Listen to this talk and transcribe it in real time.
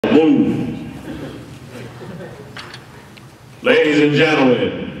Anthem.MOV. Ladies and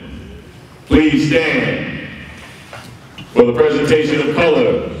gentlemen, please stand for the presentation of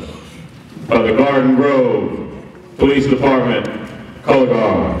color by the Garden Grove Police Department Color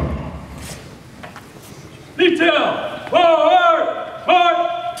Guard. Detail, forward,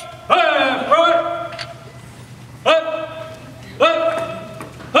 left, right,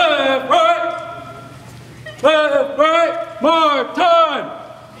 left, right, mark, time,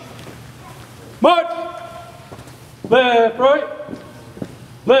 march, left, right,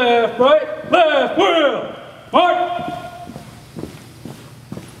 left wheel, march,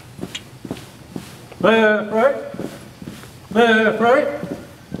 left, right,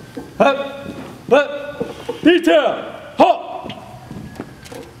 left, detail, halt,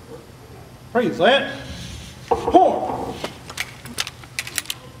 freeze, land, horn.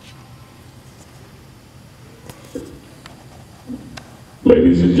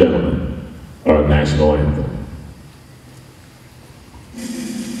 Ladies and gentlemen, our national anthem.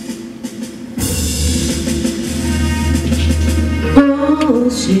 Oh,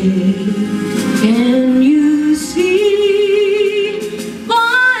 say, can you see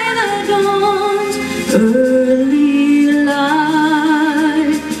by the dawn's early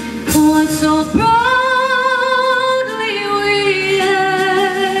light what so proudly we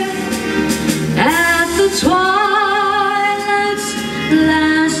had at the twilight's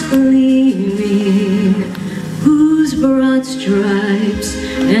last gleaming, whose broad stripes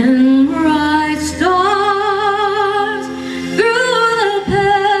and bright stars through the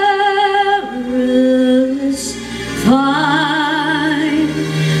perilous fight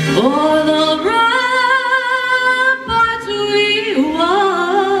o'er the ramparts we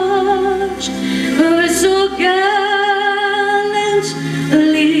watched were so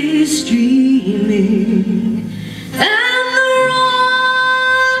gallantly streaming, and the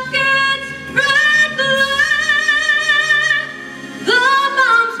rockets red glare, the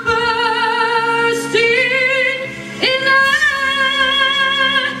bombs bursting in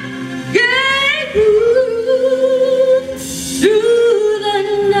air, gave proof through the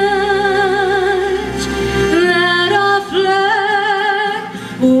night that our flag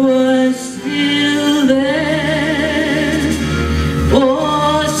was still there.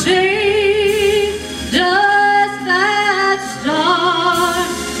 Oh, say, does that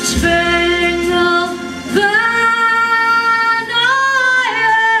star-spangled banner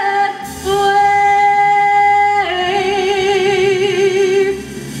yet wave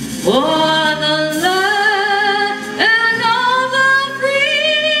for the land of the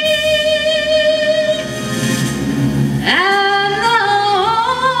free and the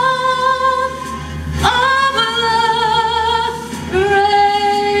home of the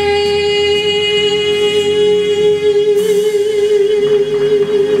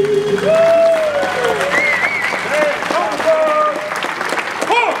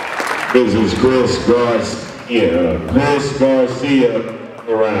This is Cris Garcia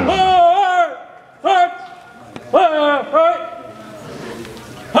around.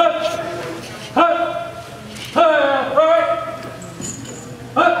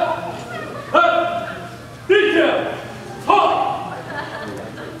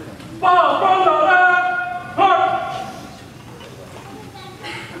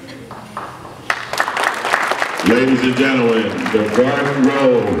 Ladies and gentlemen, the Garden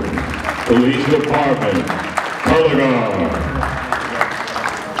Grove Police Department Color Guard.